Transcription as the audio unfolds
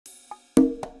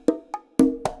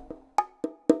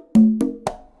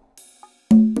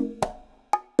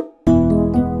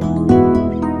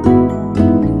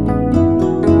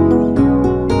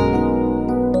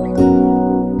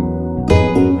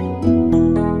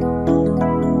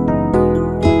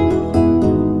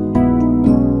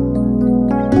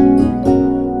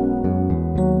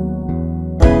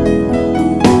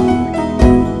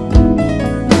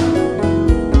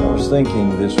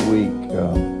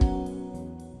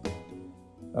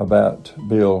about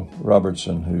Bill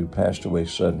Robertson, who passed away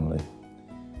suddenly,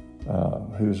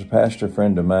 who was a pastor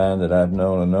friend of mine that I've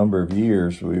known a number of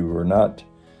years. We were not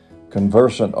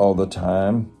conversant all the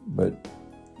time, but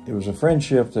it was a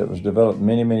friendship that was developed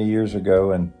many, many years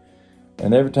ago, and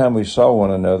every time we saw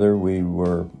one another, we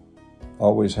were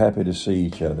always happy to see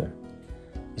each other.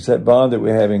 It's that bond that we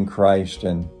have in Christ,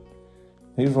 and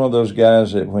he's one of those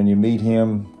guys that when you meet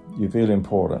him, you feel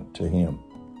important to him.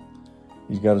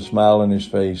 He's got a smile on his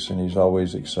face, and he's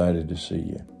always excited to see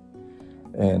you.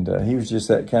 And he was just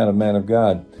that kind of man of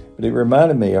God. But it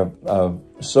reminded me of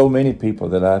so many people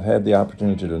that I've had the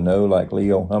opportunity to know, like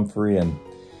Leo Humphrey,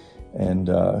 and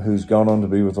who's gone on to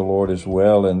be with the Lord as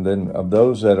well. And then of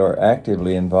those that are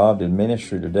actively involved in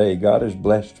ministry today, God has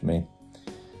blessed me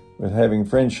with having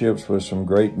friendships with some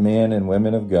great men and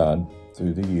women of God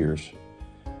through the years.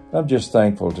 I'm just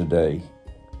thankful today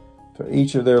for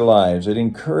each of their lives. It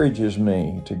encourages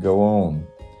me to go on,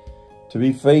 to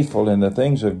be faithful in the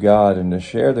things of God, and to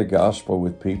share the gospel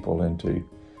with people, and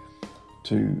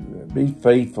to be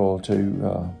faithful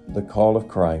to the call of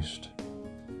Christ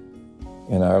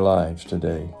in our lives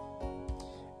today.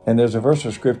 And there's a verse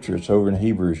of scripture, it's over in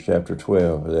Hebrews chapter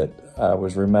 12, that I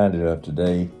was reminded of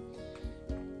today.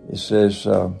 It says,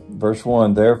 verse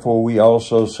 1, "Therefore we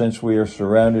also, since we are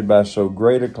surrounded by so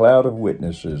great a cloud of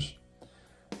witnesses,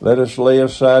 let us lay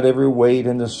aside every weight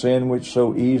and the sin which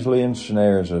so easily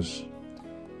ensnares us,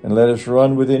 and let us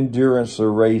run with endurance the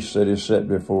race that is set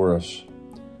before us,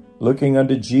 looking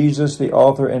unto Jesus, the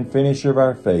author and finisher of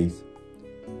our faith,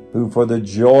 who for the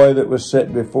joy that was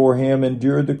set before him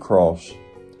endured the cross,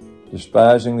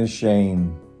 despising the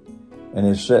shame, and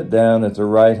is set down at the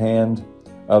right hand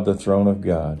of the throne of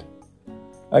God."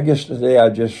 I guess today I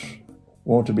just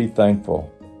want to be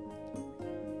thankful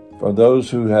for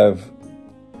those who have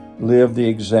lived the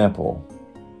example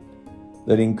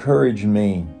that encourage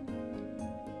me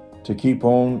to keep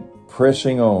on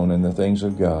pressing on in the things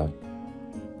of God.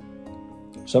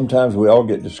 Sometimes we all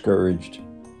get discouraged.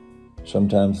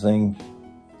 Sometimes things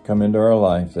come into our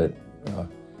life that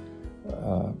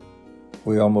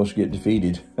we almost get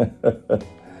defeated.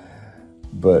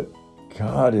 But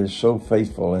God is so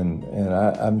faithful, and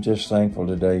I'm just thankful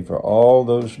today for all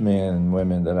those men and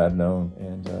women that I've known,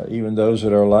 and even those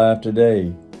that are alive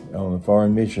today on the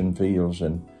foreign mission fields,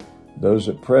 and those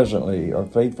that presently are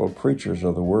faithful preachers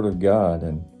of the Word of God.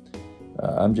 And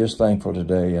I'm just thankful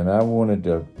today, and I wanted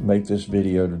to make this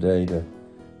video today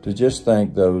to just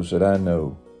thank those that I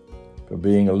know for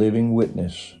being a living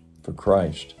witness for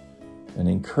Christ and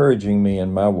encouraging me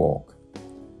in my walk,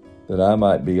 that I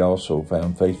might be also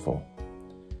found faithful.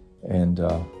 And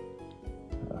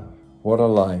what a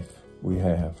life we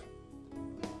have.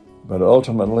 But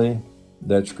ultimately,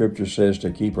 that scripture says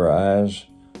to keep our eyes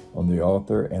on the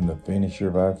author and the finisher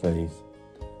of our faith,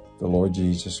 the Lord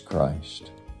Jesus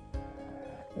Christ.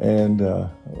 And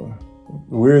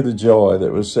we're the joy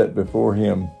that was set before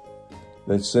him,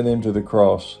 that sent him to the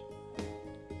cross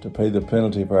to pay the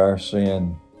penalty for our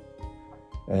sin.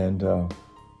 And oh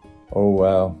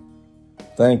wow,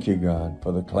 thank you, God,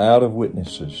 for the cloud of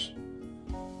witnesses.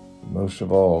 Most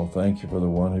of all, thank you for the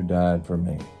one who died for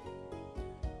me,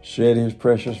 shed his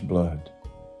precious blood,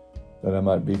 that I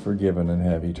might be forgiven and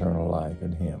have eternal life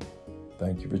in him.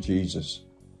 Thank you for Jesus.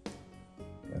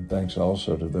 And thanks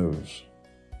also to those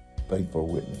faithful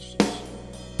witnesses.